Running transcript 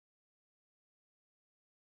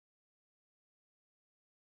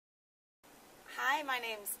Hi, my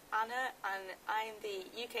name's Anna and I'm the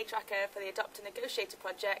UK tracker for the Adopt a Negotiator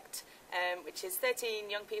project, which is 13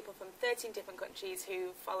 young people from 13 different countries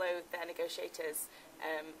who follow their negotiators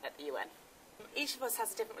at the UN. Each of us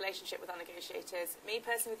has a different relationship with our negotiators. Me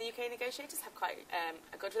personally with the UK negotiators have quite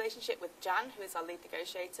a good relationship with Jan, who is our lead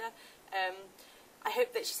negotiator. I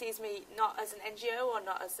hope that she sees me not as an NGO or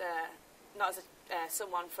not as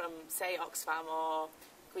someone from, say, Oxfam or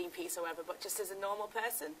Greenpeace or whatever, but just as a normal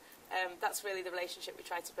person. That's really the relationship we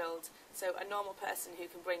try to build. So a normal person who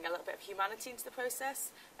can bring a little bit of humanity into the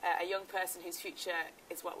process, a young person whose future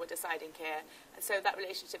is what we're deciding here. And so that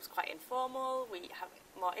relationship's quite informal. We have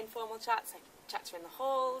more informal chats. I chat to her in the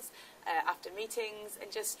halls, after meetings, and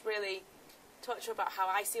just really talk to her about how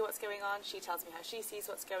I see what's going on. She tells me how she sees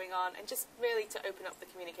what's going on, and just really to open up the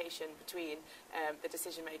communication between the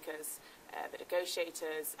decision makers, the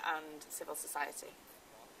negotiators, and civil society.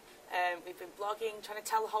 We've been blogging, trying to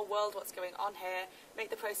tell the whole world what's going on here, make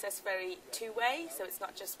the process very two-way, so it's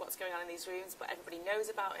not just what's going on in these rooms, but everybody knows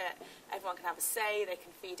about it, everyone can have a say, they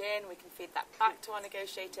can feed in, we can feed that back to our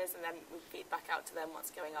negotiators, and then we feed back out to them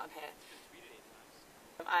what's going on here.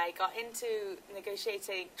 I got into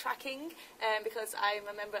negotiating tracking because I'm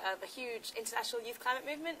a member of a huge international youth climate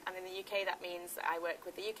movement, and in the UK that means that I work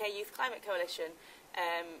with the UK Youth Climate Coalition,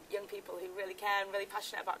 young people who really care and really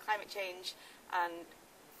passionate about climate change and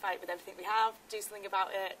fight with everything we have, do something about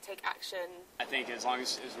it, take action. I think as long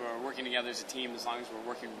as we're working together as a team, as long as we're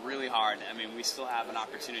working really hard, I mean, we still have an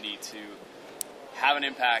opportunity to have an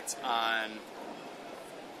impact on,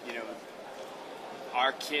 you know,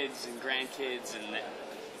 our kids and grandkids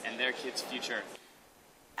and their kids' future.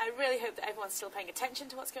 I really hope that everyone's still paying attention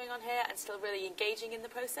to what's going on here and still really engaging in the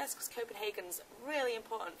process, because Copenhagen's really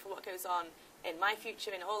important for what goes on in my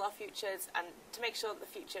future, in all our futures, and to make sure that the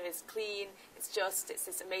future is clean, it's just, it's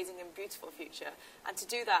this amazing and beautiful future. And to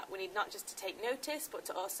do that, we need not just to take notice, but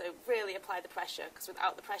to also really apply the pressure, because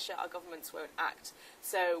without the pressure, our governments won't act.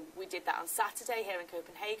 So we did that on Saturday here in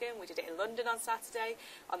Copenhagen, we did it in London on Saturday.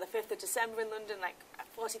 On the 5th of December in London, like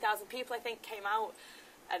 40,000 people, I think, came out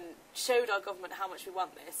and showed our government how much we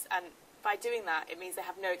want this. And by doing that, it means they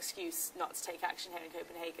have no excuse not to take action here in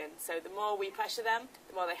Copenhagen. So the more we pressure them,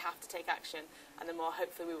 the more they have to take action, and the more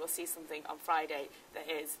hopefully we will see something on Friday that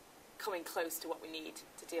is coming close to what we need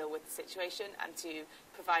to deal with the situation and to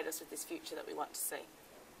provide us with this future that we want to see.